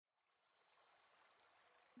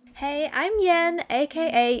Hey, I'm Yen,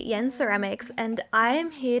 aka Yen Ceramics, and I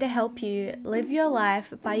am here to help you live your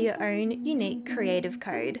life by your own unique creative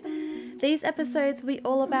code. These episodes will be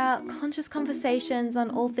all about conscious conversations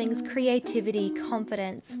on all things creativity,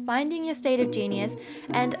 confidence, finding your state of genius,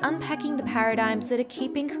 and unpacking the paradigms that are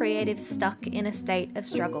keeping creatives stuck in a state of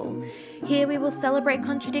struggle. Here we will celebrate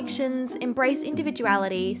contradictions, embrace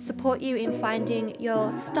individuality, support you in finding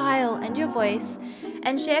your style and your voice,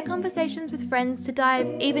 and share conversations with friends to dive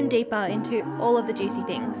even deeper into all of the juicy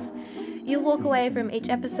things. You'll walk away from each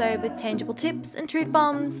episode with tangible tips and truth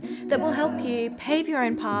bombs that will help you pave your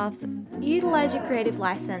own path, utilize your creative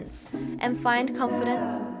license, and find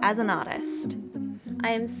confidence as an artist. I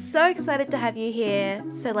am so excited to have you here,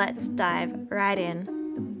 so let's dive right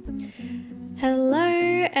in. Hello,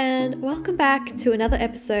 and welcome back to another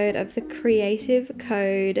episode of The Creative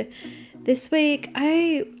Code. This week,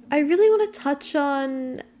 I really want to touch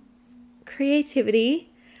on creativity.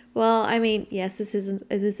 Well, I mean, yes, this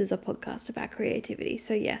is a podcast about creativity.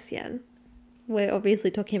 So yes, we're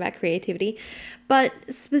obviously talking about creativity. But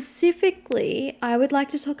specifically, I would like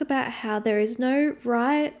to talk about how there is no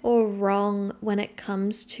right or wrong when it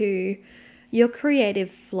comes to your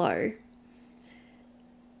creative flow.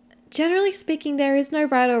 Generally speaking, there is no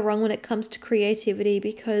right or wrong when it comes to creativity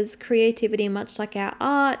because creativity, much like our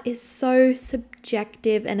art, is so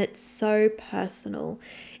subjective and it's so personal.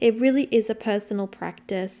 It really is a personal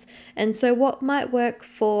practice. And so what might work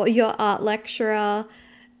for your art lecturer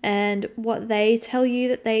and what they tell you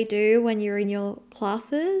that they do when you're in your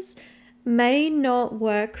classes may not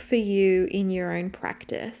work for you in your own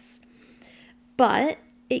practice. But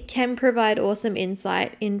it can provide awesome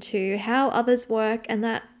insight into how others work and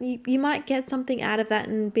that you might get something out of that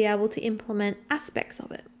and be able to implement aspects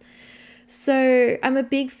of it. So I'm a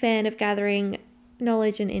big fan of gathering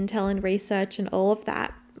knowledge and intel and research and all of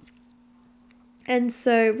that. And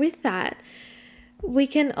so with that, we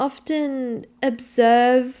can often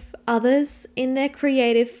observe others in their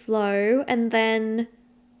creative flow and then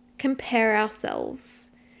compare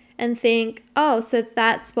ourselves and think, oh, so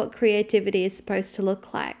that's what creativity is supposed to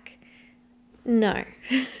look like. No.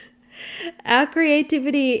 Our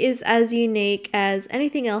creativity is as unique as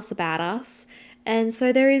anything else about us. And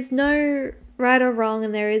so there is no right or wrong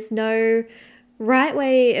and there is no right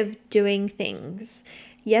way of doing things.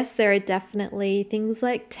 Yes, there are definitely things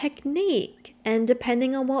like technique. And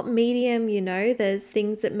depending on what medium, there's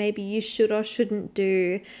things that maybe you should or shouldn't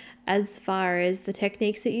do as far as the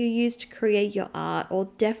techniques that you use to create your art or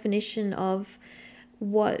definition of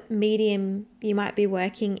what medium you might be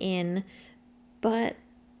working in. But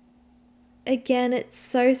again, it's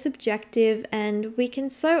so subjective and we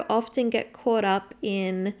can so often get caught up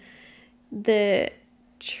in the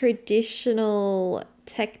traditional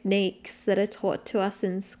techniques that are taught to us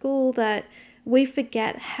in school that we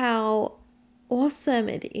forget how awesome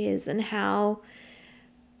it is and how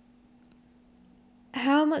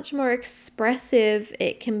much more expressive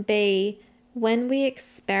it can be when we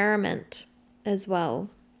experiment as well.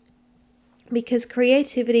 Because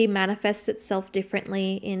creativity manifests itself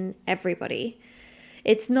differently in everybody.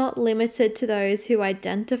 It's not limited to those who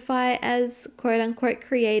identify as quote-unquote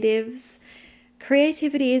creatives.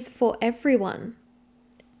 Creativity is for everyone.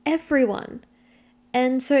 Everyone.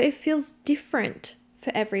 And so it feels different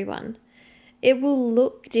for everyone. It will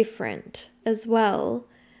look different as well.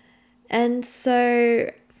 And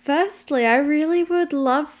so, firstly, I really would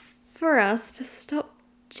love for us to stop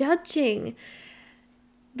judging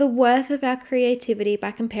the worth of our creativity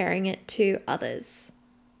by comparing it to others.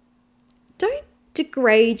 Don't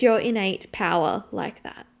degrade your innate power like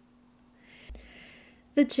that.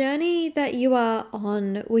 The journey that you are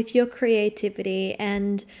on with your creativity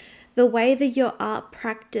and the way that your art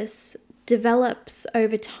practice develops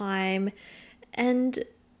over time and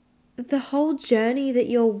the whole journey that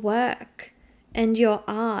your work and your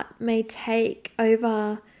art may take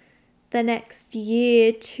over the next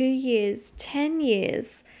year, 2 years, 10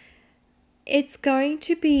 years, it's going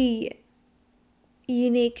to be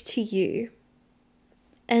unique to you.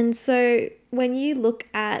 And so when you look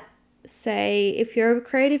at, say, if you're a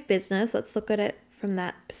creative business, let's look at it from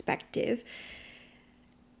that perspective.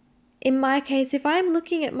 In my case, if I'm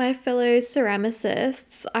looking at my fellow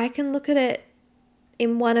ceramicists, I can look at it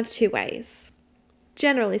in one of two ways,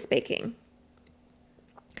 generally speaking.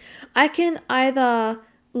 I can either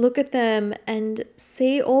look at them and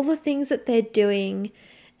see all the things that they're doing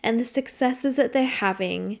and the successes that they're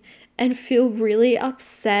having and feel really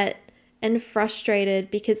upset and frustrated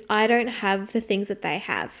because I don't have the things that they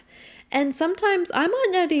have. And sometimes I might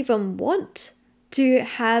not even want to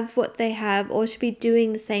have what they have or to be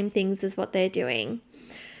doing the same things as what they're doing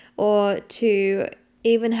or to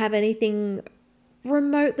even have anything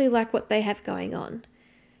remotely like what they have going on.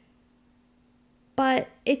 But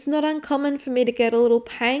it's not uncommon for me to get a little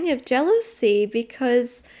pang of jealousy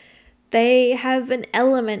because they have an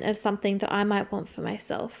element of something that I might want for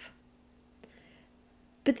myself.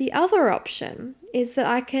 But the other option is that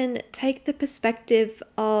I can take the perspective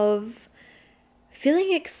of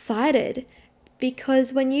feeling excited,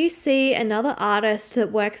 because when you see another artist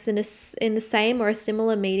that works in the same or a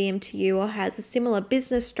similar medium to you, or has a similar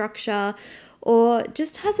business structure, or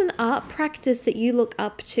just has an art practice that you look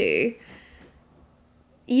up to,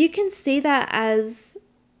 you can see that as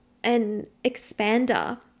an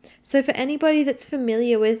expander. So for anybody that's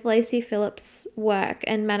familiar with Lacey Phillips' work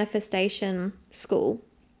and manifestation school,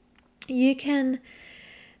 you can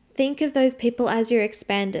think of those people as your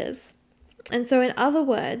expanders. And so in other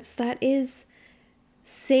words, that is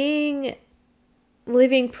seeing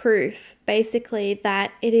living proof, basically,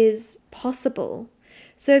 that it is possible.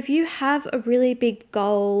 So if you have a really big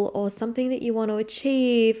goal or something that you want to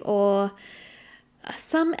achieve, or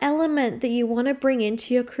some element that you want to bring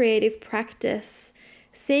into your creative practice,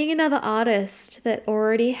 seeing another artist that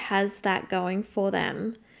already has that going for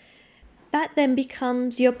them, that then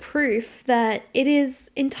becomes your proof that it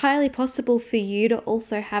is entirely possible for you to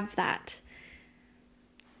also have that.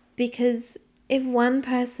 Because if one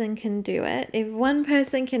person can do it, if one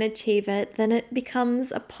person can achieve it, then it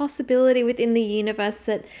becomes a possibility within the universe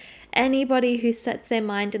that anybody who sets their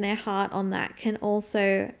mind and their heart on that can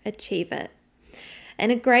also achieve it.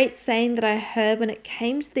 And a great saying that I heard when it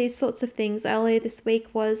came to these sorts of things earlier this week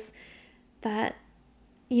was that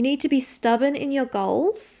you need to be stubborn in your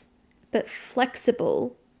goals, but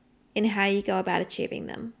flexible in how you go about achieving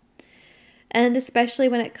them. And especially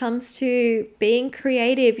when it comes to being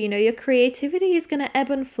creative, your creativity is going to ebb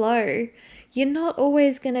and flow. You're not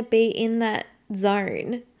always going to be in that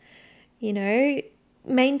zone.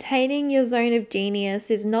 Maintaining your zone of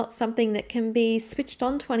genius is not something that can be switched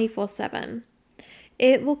on 24/7.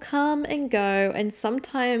 It will come and go, and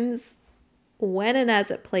sometimes when and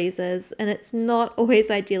as it pleases, and it's not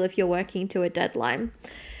always ideal if you're working to a deadline.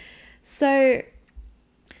 So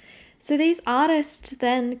these artists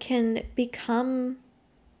then can become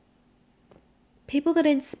people that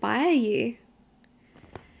inspire you.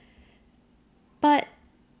 But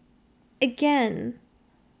again,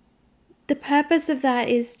 the purpose of that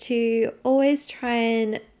is to always try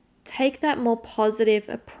and take that more positive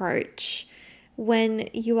approach when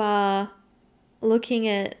you are looking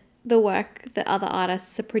at the work that other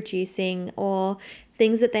artists are producing, or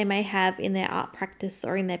things that they may have in their art practice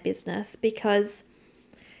or in their business, because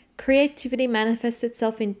creativity manifests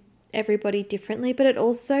itself in everybody differently, but it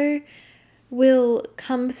also will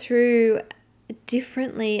come through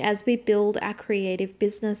differently as we build our creative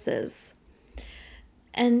businesses.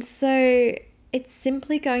 And so it's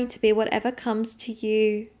simply going to be whatever comes to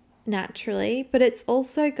you naturally, but it's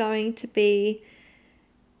also going to be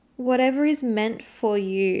whatever is meant for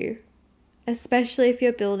you, especially if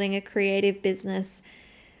you're building a creative business.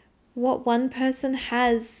 What one person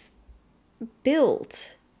has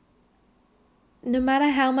built, no matter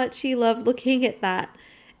how much you love looking at that,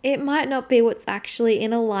 it might not be what's actually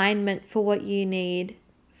in alignment for what you need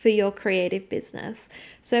for your creative business.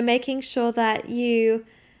 So making sure that you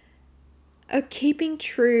are keeping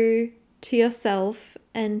true to yourself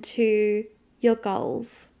and to your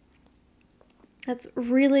goals. That's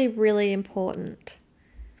really, really important.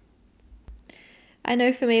 I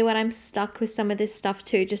know for me, when I'm stuck with some of this stuff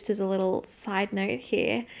too, just as a little side note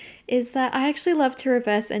here, is that I actually love to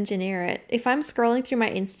reverse engineer it. If I'm scrolling through my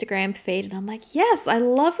Instagram feed and I'm like, yes, I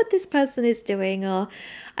love what this person is doing, or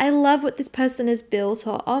I love what this person has built,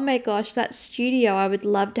 or oh my gosh, that studio, I would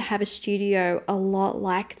love to have a studio a lot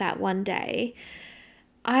like that one day,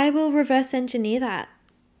 I will reverse engineer that.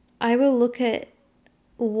 I will look at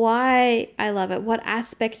why I love it, what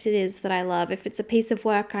aspect it is that I love. If it's a piece of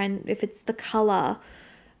work, if it's the color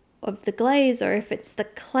of the glaze, or if it's the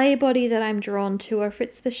clay body that I'm drawn to, or if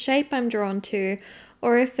it's the shape I'm drawn to,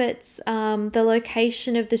 or if it's the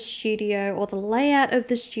location of the studio or the layout of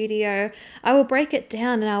the studio, I will break it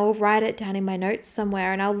down and I will write it down in my notes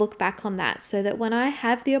somewhere, and I'll look back on that so that when I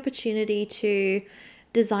have the opportunity to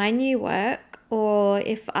design new work, or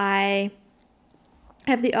if I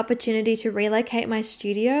have the opportunity to relocate my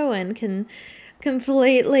studio and can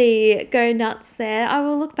completely go nuts there, I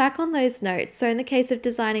will look back on those notes. So in the case of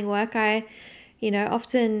designing work, I,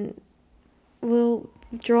 often will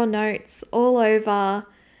draw notes all over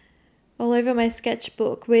my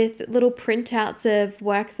sketchbook with little printouts of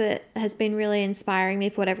work that has been really inspiring me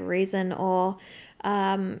for whatever reason, or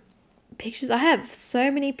pictures. I have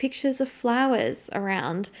so many pictures of flowers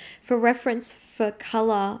around for reference for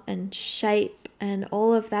color and shape and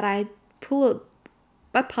all of that. I pull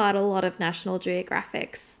apart a lot of National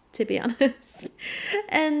Geographics, to be honest,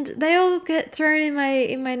 and they all get thrown in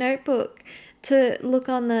my notebook to look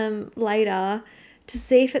on them later to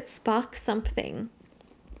see if it sparks something.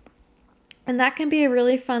 And that can be a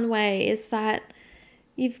really fun way, is that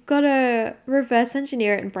you've got to reverse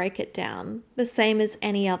engineer it and break it down, the same as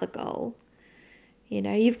any other goal. You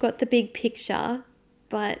know, you've got the big picture,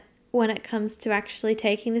 but when it comes to actually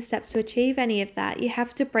taking the steps to achieve any of that, you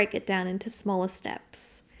have to break it down into smaller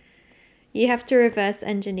steps. You have to reverse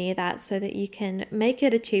engineer that so that you can make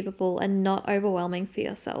it achievable and not overwhelming for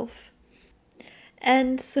yourself.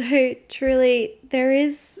 And so truly, there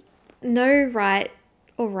is no right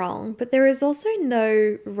or wrong, but there is also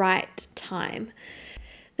no right time.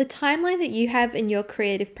 The timeline that you have in your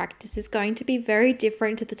creative practice is going to be very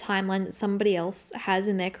different to the timeline that somebody else has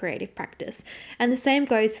in their creative practice. And the same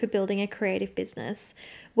goes for building a creative business.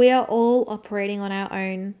 We are all operating on our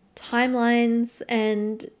own timelines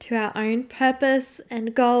and to our own purpose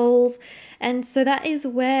and goals. And so that is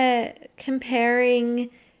where comparing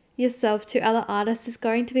yourself to other artists is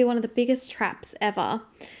going to be one of the biggest traps ever.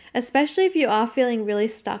 Especially if you are feeling really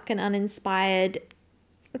stuck and uninspired,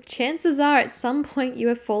 chances are at some point you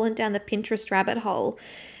have fallen down the Pinterest rabbit hole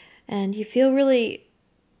and you feel really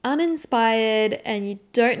uninspired and you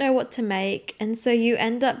don't know what to make. And so you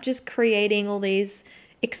end up just creating all these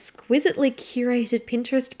exquisitely curated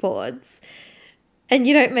Pinterest boards and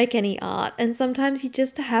you don't make any art. And sometimes you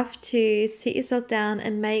just have to sit yourself down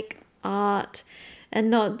and make art and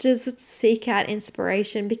not just seek out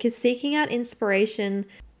inspiration, because seeking out inspiration,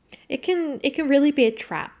 it can really be a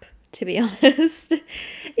trap, to be honest.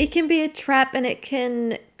 It can be a trap and it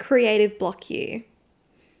can creative block you.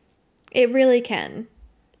 It really can.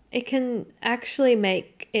 It can actually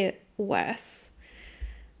make it worse.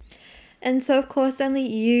 And so, of course, only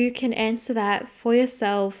you can answer that for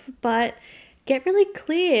yourself, but get really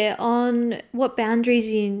clear on what boundaries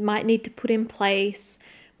you might need to put in place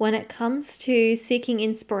when it comes to seeking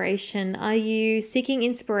inspiration. Are you seeking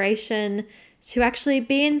inspiration to actually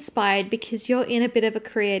be inspired because you're in a bit of a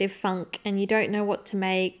creative funk and you don't know what to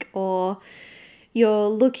make, or you're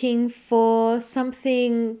looking for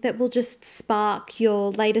something that will just spark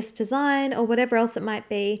your latest design or whatever else it might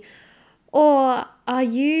be? Or are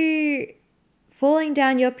you falling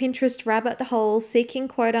down your Pinterest rabbit hole seeking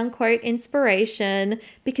quote unquote inspiration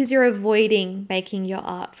because you're avoiding making your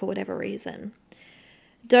art for whatever reason?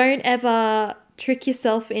 Don't ever trick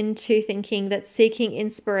yourself into thinking that seeking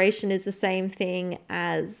inspiration is the same thing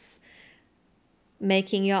as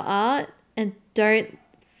making your art, and don't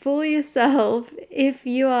fool yourself if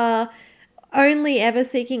you are only ever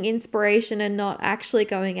seeking inspiration and not actually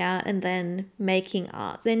going out and then making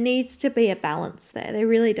art. There needs to be a balance there. There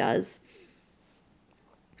really does.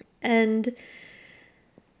 And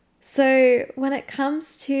so when it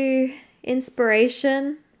comes to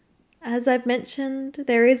inspiration, as I've mentioned,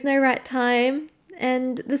 there is no right time,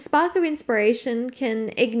 and the spark of inspiration can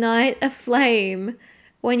ignite a flame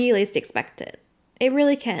when you least expect it. It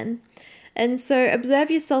really can. And so observe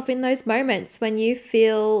yourself in those moments when you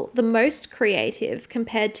feel the most creative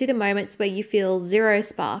compared to the moments where you feel zero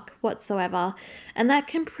spark whatsoever. And that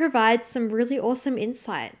can provide some really awesome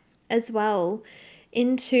insight as well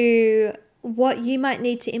into what you might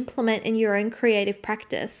need to implement in your own creative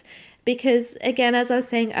practice. Because again, as I was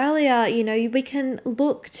saying earlier, we can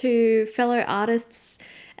look to fellow artists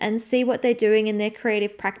and see what they're doing in their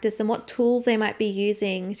creative practice and what tools they might be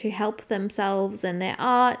using to help themselves and their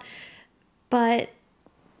art. But,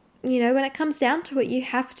 when it comes down to it, you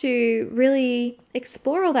have to really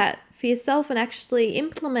explore all that for yourself and actually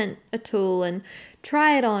implement a tool and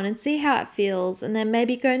try it on and see how it feels. And then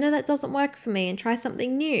maybe go, no, that doesn't work for me, and try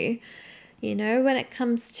something new. When it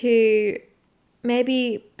comes to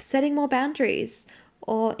maybe setting more boundaries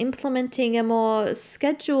or implementing a more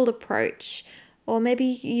scheduled approach, or maybe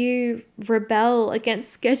you rebel against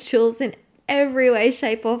schedules in every way,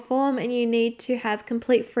 shape, or form, and you need to have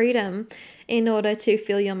complete freedom in order to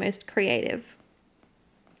feel your most creative.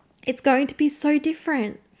 It's going to be so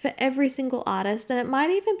different for every single artist, and it might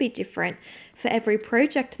even be different for every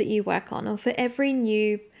project that you work on, or for every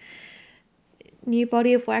new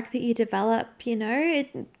body of work that you develop.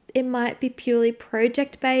 It might be purely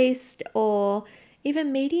project-based or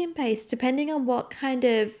even medium-based, depending on what kind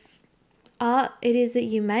of art it is that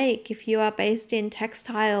you make. If you are based in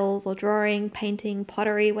textiles or drawing, painting,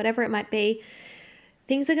 pottery, whatever it might be,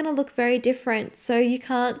 things are going to look very different. So you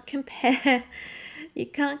can't compare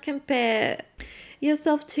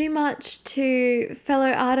yourself too much to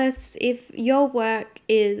fellow artists if your work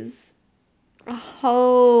is a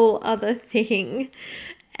whole other thing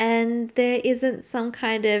and there isn't some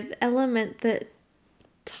kind of element that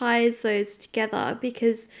ties those together,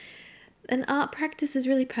 because an art practice is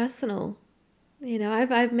really personal. You know,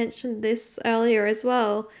 I've mentioned this earlier as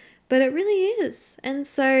well, but it really is. And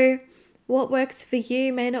so what works for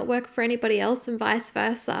you may not work for anybody else, and vice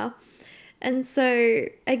versa. And so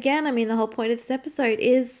again, I mean, the whole point of this episode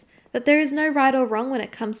is that there is no right or wrong when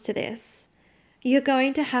it comes to this. You're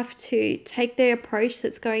going to have to take the approach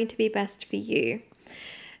that's going to be best for you.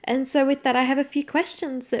 And so with that, I have a few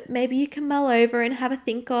questions that maybe you can mull over and have a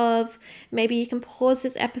think of. Maybe you can pause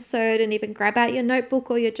this episode and even grab out your notebook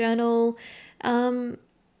or your journal,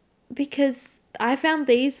 because I found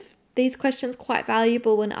these questions quite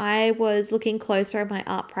valuable when I was looking closer at my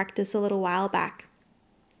art practice a little while back.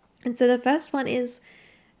 And so the first one is,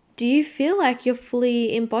 do you feel like you're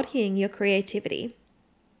fully embodying your creativity?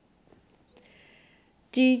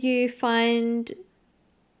 Do you find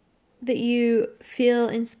that you feel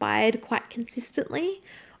inspired quite consistently?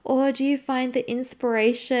 Or do you find that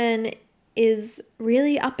inspiration is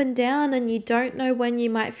really up and down and you don't know when you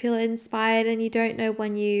might feel inspired and you don't know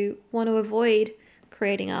when you want to avoid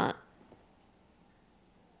creating art?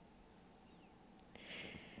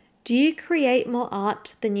 Do you create more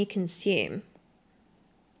art than you consume?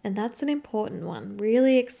 And that's an important one.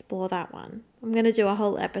 Really explore that one. I'm going to do a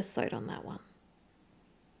whole episode on that one.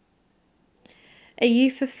 Are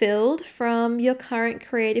you fulfilled from your current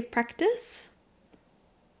creative practice?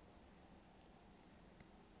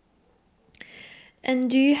 And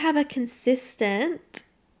do you have a consistent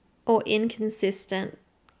or inconsistent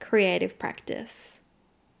creative practice?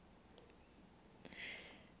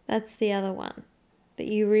 That's the other one that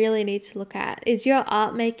you really need to look at. Is your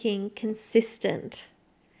art making consistent?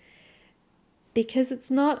 Because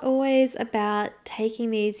it's not always about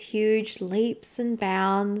taking these huge leaps and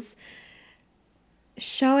bounds.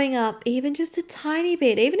 Showing up even just a tiny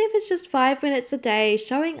bit, even if it's just 5 minutes a day,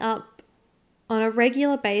 showing up on a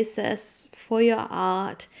regular basis for your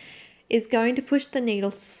art is going to push the needle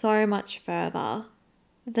so much further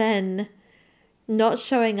than not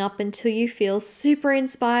showing up until you feel super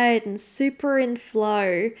inspired and super in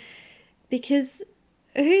flow, because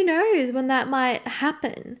who knows when that might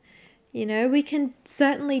happen. You know, we can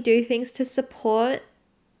certainly do things to support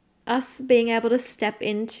us being able to step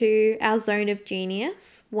into our zone of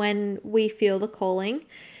genius when we feel the calling.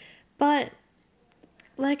 But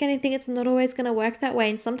like anything, it's not always going to work that way.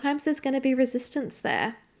 And sometimes there's going to be resistance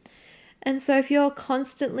there. And so if you're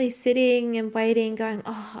constantly sitting and waiting, going,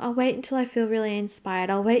 oh, I'll wait until I feel really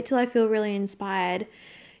inspired. I'll wait till I feel really inspired.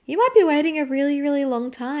 You might be waiting a really, really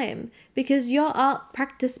long time, because your art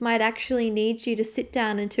practice might actually need you to sit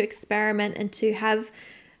down and to experiment and to have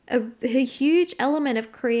a huge element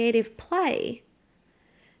of creative play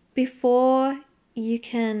before you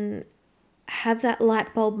can have that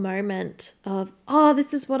light bulb moment of, oh,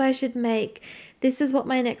 this is what I should make. This is what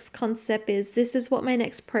my next concept is. This is what my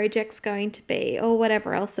next project's going to be, or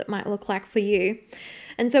whatever else it might look like for you.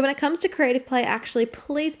 And so when it comes to creative play, actually,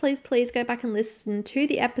 please, please, please go back and listen to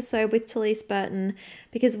the episode with Talise Burton,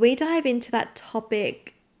 because we dive into that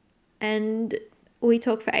topic and we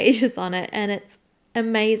talk for ages on it, and it's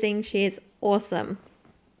amazing. She is awesome.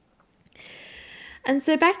 And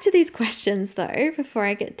so back to these questions though, before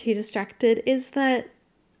I get too distracted, is that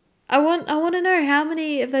I want to know, how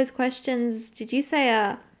many of those questions did you say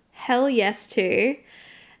a hell yes to?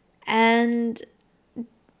 And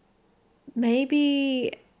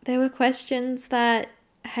maybe there were questions that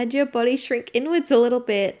had your body shrink inwards a little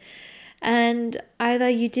bit, and either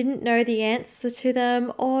you didn't know the answer to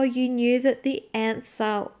them, or you knew that the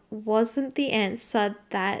answer wasn't the answer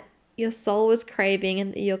that your soul was craving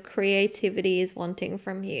and that your creativity is wanting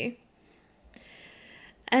from you.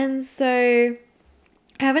 And so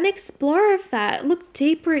have an explore of that. Look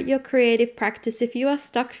deeper at your creative practice. If you are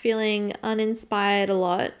stuck feeling uninspired a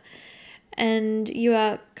lot and you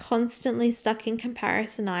are constantly stuck in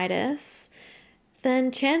comparisonitis,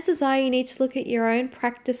 then chances are you need to look at your own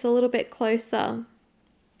practice a little bit closer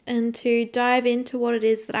and to dive into what it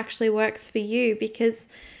is that actually works for you, because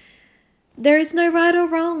there is no right or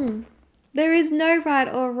wrong. There is no right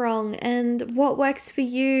or wrong. And what works for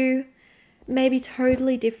you may be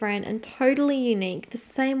totally different and totally unique, the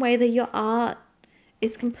same way that your art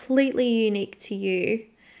is completely unique to you.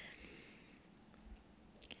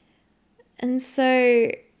 And so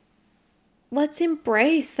let's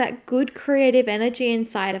embrace that good creative energy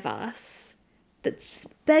inside of us that's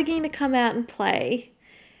begging to come out and play,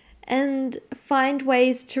 and find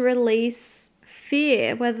ways to release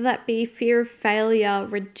fear, whether that be fear of failure,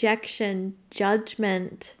 rejection,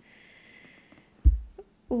 judgment,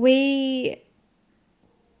 we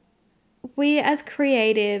as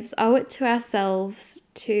creatives owe it to ourselves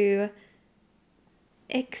to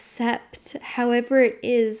accept however it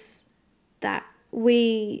is that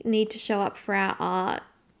we need to show up for our art.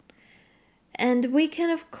 And we can,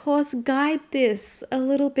 of course, guide this a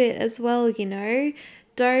little bit as well, you know.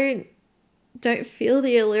 Don't feel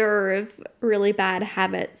the allure of really bad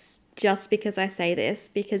habits just because I say this,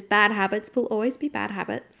 because bad habits will always be bad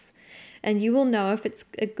habits. And you will know if it's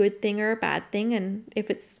a good thing or a bad thing, and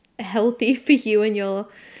if it's healthy for you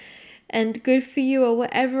and good for you or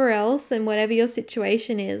whatever else, and whatever your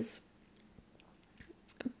situation is.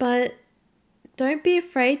 But don't be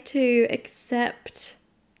afraid to accept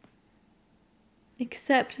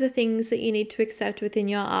the things that you need to accept within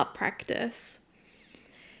your art practice.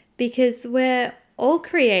 Because we're all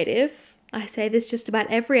creative. I say this just about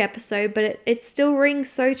every episode, but it still rings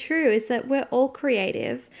so true, is that we're all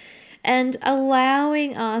creative. And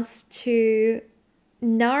allowing us to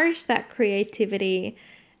nourish that creativity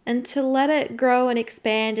and to let it grow and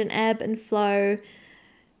expand and ebb and flow.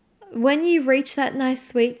 When you reach that nice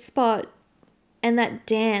sweet spot and that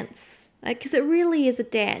dance, because it really is a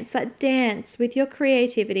dance, that dance with your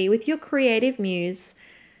creativity, with your creative muse,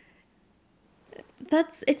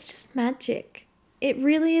 it's just magic. It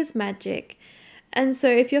really is magic. And so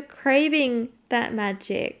if you're craving that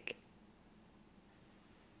magic,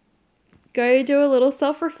 go do a little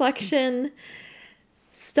self-reflection,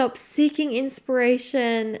 stop seeking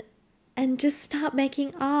inspiration, and just start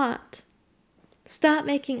making art. Start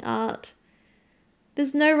making art.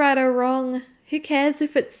 There's no right or wrong. Who cares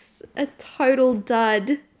if it's a total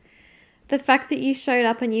dud? The fact that you showed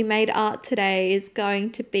up and you made art today is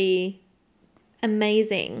going to be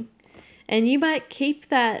amazing. And you might keep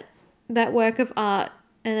that work of art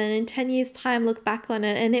and then in 10 years' time look back on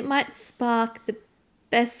it and it might spark the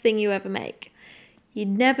best thing you ever make. You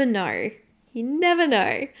never know. You never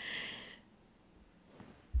know.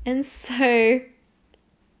 And so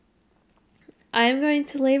I'm going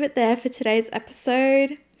to leave it there for today's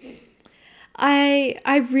episode.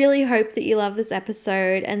 I really hope that you love this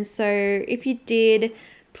episode. And so if you did,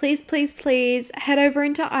 please head over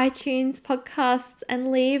into iTunes podcasts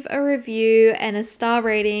and leave a review and a star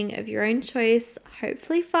rating of your own choice,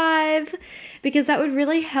 hopefully 5, because that would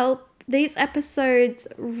really help these episodes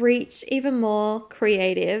reach even more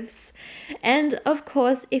creatives. And of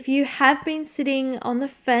course, if you have been sitting on the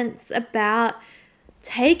fence about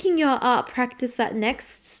taking your art practice that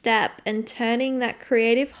next step and turning that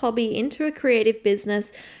creative hobby into a creative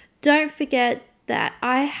business, don't forget that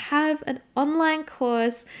I have an online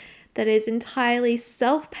course that is entirely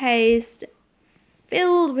self-paced,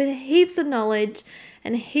 filled with heaps of knowledge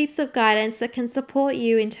and heaps of guidance that can support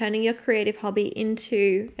you in turning your creative hobby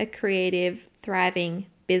into a creative, thriving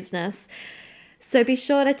business. So be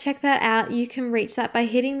sure to check that out. You can reach that by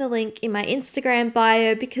hitting the link in my Instagram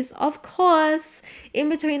bio, because of course, in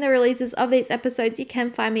between the releases of these episodes, you can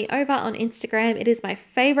find me over on Instagram. It is my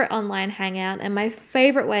favorite online hangout and my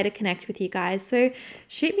favorite way to connect with you guys. So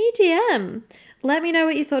shoot me a DM. Let me know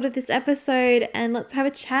what you thought of this episode and let's have a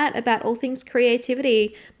chat about all things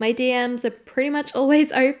creativity. My DMs are pretty much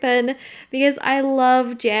always open because I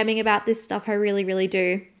love jamming about this stuff. I really, really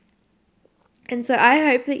do. And so I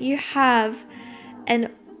hope that you have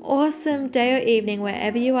an awesome day or evening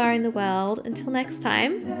wherever you are in the world. Until next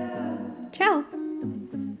time, ciao.